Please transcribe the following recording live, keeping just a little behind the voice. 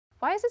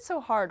Why is it so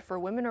hard for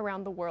women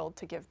around the world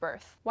to give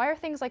birth? Why are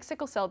things like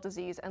sickle cell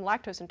disease and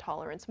lactose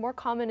intolerance more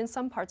common in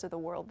some parts of the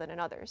world than in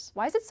others?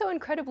 Why is it so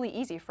incredibly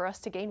easy for us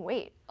to gain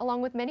weight?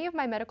 Along with many of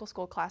my medical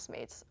school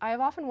classmates, I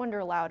have often wondered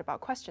aloud about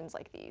questions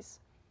like these.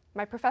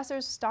 My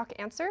professor's stock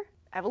answer?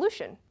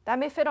 Evolution. That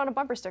may fit on a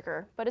bumper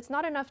sticker, but it's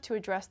not enough to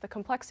address the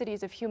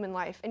complexities of human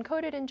life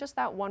encoded in just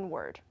that one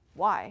word.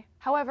 Why?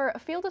 However, a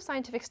field of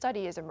scientific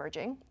study is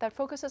emerging that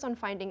focuses on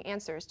finding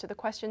answers to the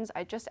questions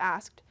I just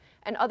asked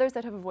and others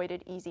that have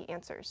avoided easy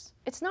answers.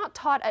 It's not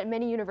taught at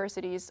many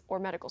universities or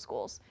medical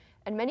schools,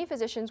 and many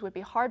physicians would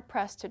be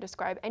hard-pressed to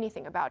describe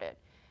anything about it.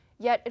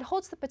 Yet it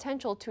holds the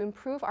potential to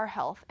improve our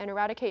health and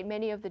eradicate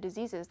many of the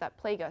diseases that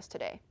plague us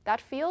today.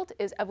 That field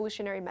is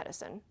evolutionary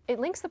medicine. It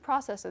links the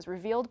processes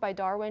revealed by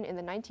Darwin in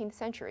the 19th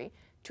century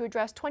to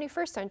address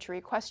 21st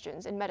century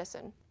questions in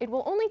medicine. It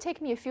will only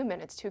take me a few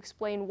minutes to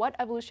explain what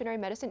evolutionary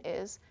medicine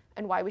is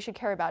and why we should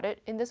care about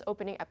it in this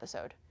opening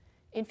episode.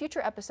 In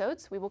future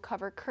episodes, we will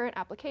cover current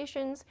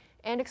applications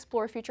and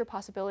explore future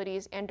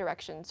possibilities and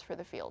directions for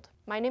the field.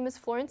 My name is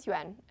Florence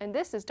Yuan, and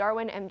this is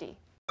Darwin, MD.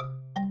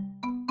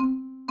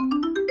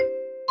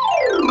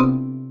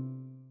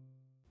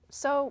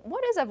 So,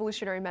 what is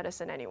evolutionary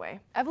medicine anyway?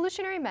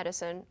 Evolutionary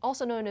medicine,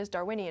 also known as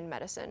Darwinian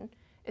medicine,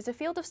 is a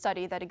field of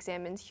study that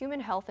examines human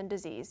health and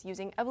disease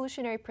using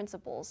evolutionary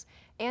principles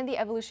and the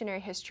evolutionary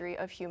history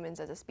of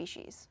humans as a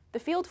species. The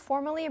field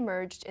formally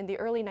emerged in the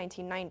early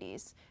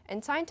 1990s,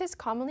 and scientists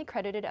commonly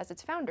credited as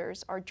its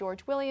founders are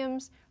George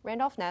Williams,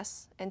 Randolph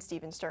Ness, and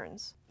Stephen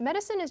Stearns.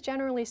 Medicine is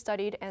generally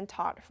studied and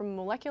taught from a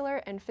molecular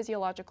and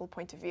physiological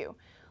point of view,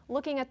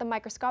 looking at the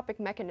microscopic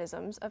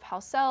mechanisms of how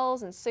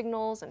cells and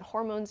signals and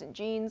hormones and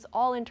genes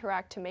all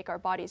interact to make our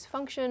bodies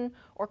function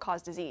or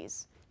cause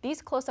disease.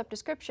 These close-up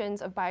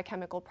descriptions of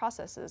biochemical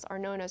processes are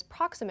known as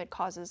proximate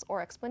causes or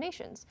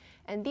explanations,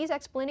 and these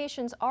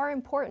explanations are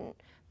important,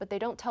 but they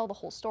don't tell the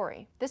whole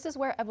story. This is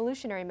where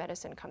evolutionary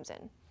medicine comes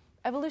in.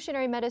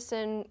 Evolutionary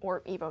medicine,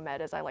 or EvoMed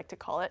as I like to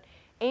call it,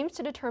 aims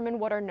to determine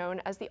what are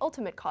known as the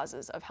ultimate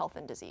causes of health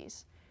and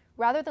disease.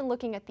 Rather than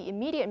looking at the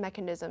immediate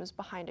mechanisms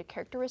behind a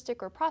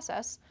characteristic or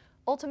process,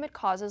 ultimate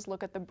causes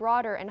look at the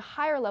broader and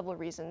higher level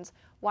reasons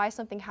why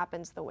something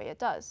happens the way it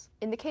does.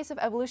 In the case of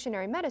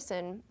evolutionary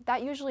medicine,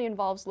 that usually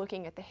involves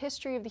looking at the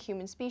history of the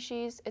human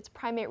species, its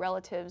primate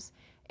relatives,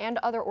 and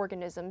other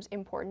organisms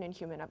important in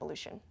human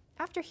evolution.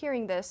 After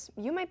hearing this,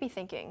 you might be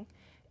thinking,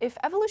 if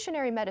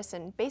evolutionary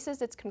medicine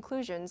bases its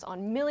conclusions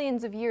on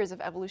millions of years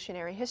of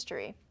evolutionary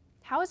history,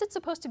 how is it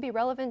supposed to be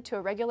relevant to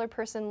a regular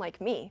person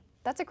like me?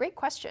 That's a great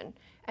question,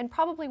 and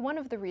probably one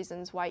of the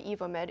reasons why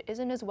EvoMed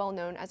isn't as well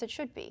known as it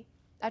should be.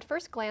 At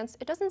first glance,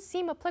 it doesn't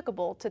seem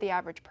applicable to the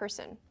average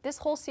person. This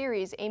whole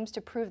series aims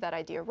to prove that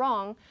idea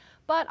wrong,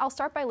 but I'll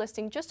start by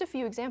listing just a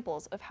few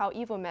examples of how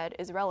EvoMed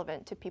is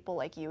relevant to people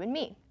like you and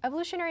me.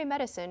 Evolutionary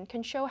medicine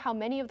can show how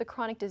many of the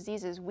chronic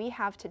diseases we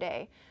have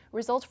today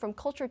result from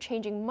culture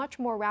changing much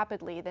more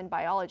rapidly than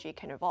biology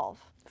can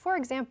evolve. For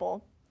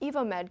example,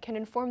 EvoMed can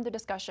inform the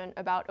discussion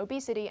about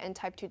obesity and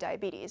type 2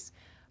 diabetes,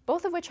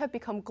 both of which have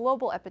become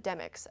global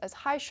epidemics as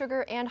high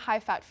sugar and high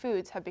fat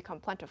foods have become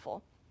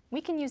plentiful.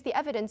 We can use the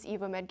evidence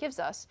EvoMed gives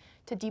us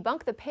to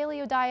debunk the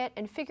paleo diet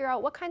and figure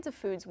out what kinds of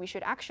foods we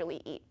should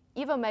actually eat.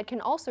 EvoMed can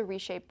also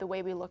reshape the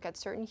way we look at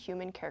certain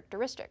human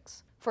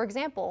characteristics. For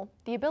example,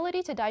 the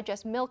ability to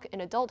digest milk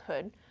in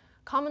adulthood,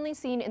 commonly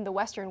seen in the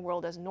Western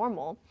world as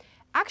normal,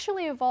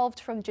 actually evolved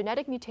from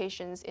genetic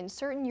mutations in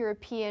certain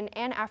European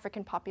and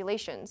African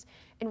populations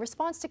in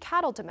response to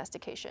cattle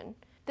domestication.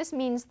 This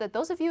means that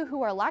those of you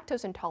who are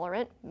lactose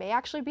intolerant may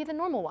actually be the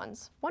normal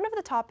ones. One of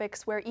the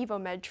topics where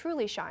EvoMed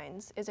truly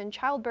shines is in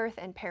childbirth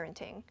and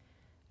parenting.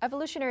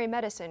 Evolutionary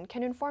medicine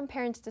can inform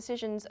parents'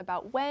 decisions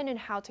about when and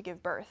how to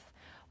give birth,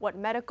 what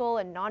medical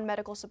and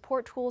non-medical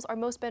support tools are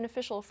most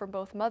beneficial for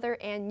both mother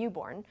and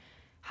newborn,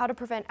 how to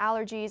prevent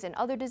allergies and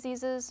other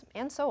diseases,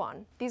 and so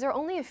on. These are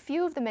only a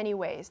few of the many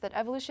ways that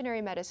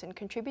evolutionary medicine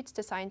contributes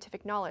to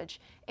scientific knowledge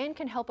and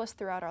can help us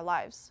throughout our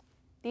lives.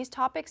 These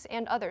topics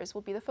and others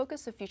will be the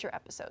focus of future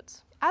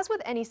episodes. As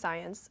with any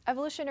science,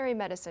 evolutionary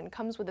medicine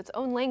comes with its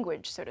own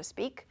language, so to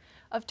speak,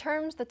 of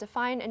terms that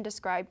define and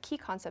describe key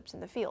concepts in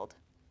the field.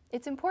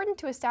 It's important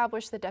to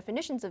establish the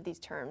definitions of these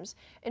terms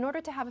in order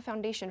to have a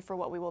foundation for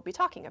what we will be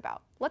talking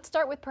about. Let's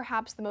start with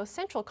perhaps the most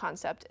central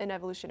concept in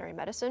evolutionary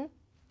medicine,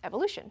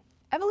 evolution.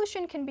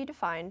 Evolution can be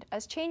defined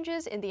as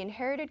changes in the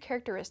inherited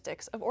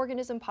characteristics of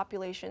organism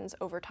populations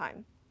over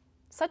time.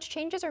 Such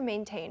changes are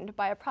maintained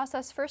by a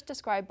process first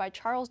described by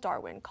Charles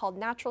Darwin called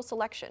natural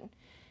selection,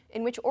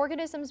 in which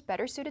organisms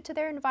better suited to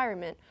their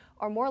environment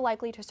are more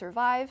likely to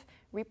survive,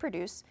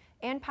 reproduce,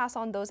 and pass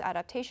on those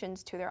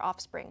adaptations to their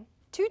offspring.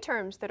 Two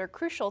terms that are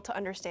crucial to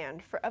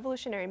understand for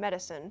evolutionary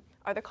medicine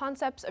are the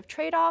concepts of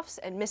trade-offs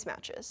and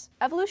mismatches.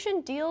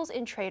 Evolution deals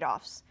in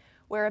trade-offs,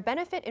 where a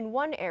benefit in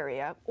one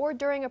area or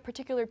during a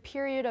particular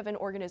period of an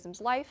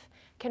organism's life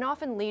can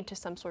often lead to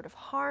some sort of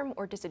harm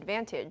or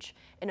disadvantage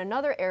in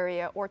another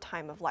area or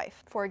time of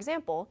life. For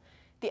example,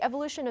 the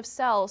evolution of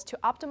cells to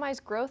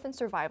optimize growth and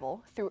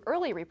survival through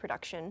early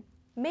reproduction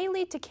may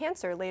lead to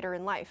cancer later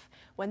in life,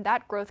 when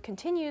that growth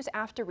continues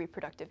after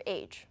reproductive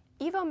age.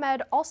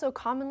 EvoMed also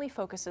commonly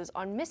focuses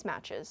on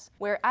mismatches,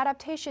 where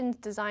adaptations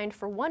designed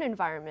for one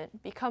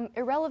environment become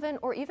irrelevant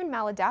or even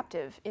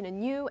maladaptive in a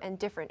new and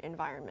different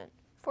environment.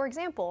 For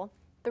example,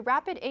 the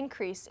rapid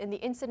increase in the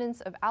incidence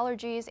of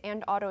allergies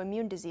and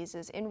autoimmune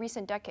diseases in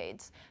recent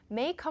decades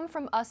may come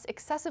from us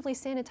excessively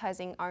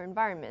sanitizing our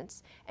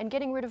environments and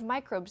getting rid of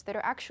microbes that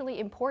are actually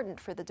important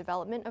for the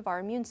development of our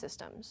immune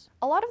systems.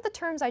 A lot of the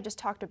terms I just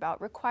talked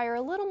about require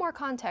a little more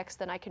context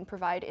than I can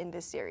provide in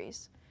this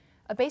series.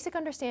 A basic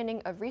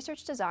understanding of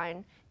research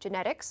design,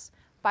 genetics,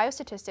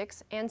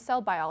 biostatistics, and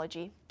cell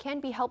biology can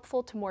be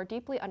helpful to more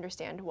deeply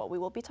understand what we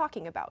will be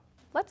talking about.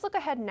 Let's look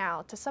ahead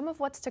now to some of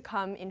what's to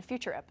come in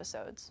future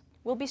episodes.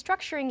 We'll be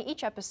structuring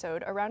each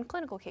episode around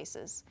clinical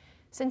cases,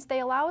 since they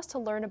allow us to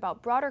learn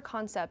about broader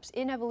concepts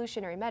in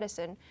evolutionary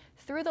medicine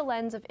through the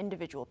lens of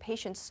individual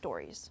patients'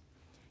 stories.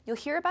 You'll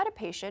hear about a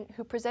patient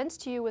who presents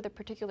to you with a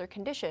particular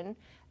condition,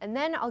 and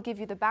then I'll give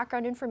you the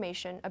background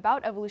information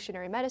about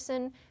evolutionary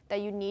medicine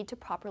that you need to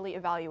properly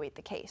evaluate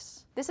the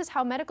case. This is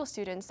how medical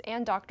students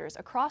and doctors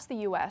across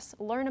the US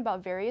learn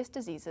about various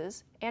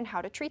diseases and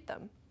how to treat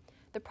them.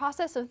 The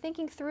process of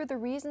thinking through the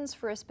reasons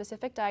for a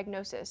specific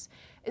diagnosis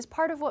is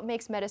part of what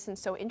makes medicine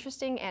so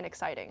interesting and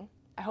exciting.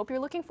 I hope you're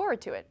looking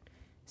forward to it.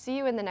 See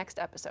you in the next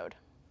episode.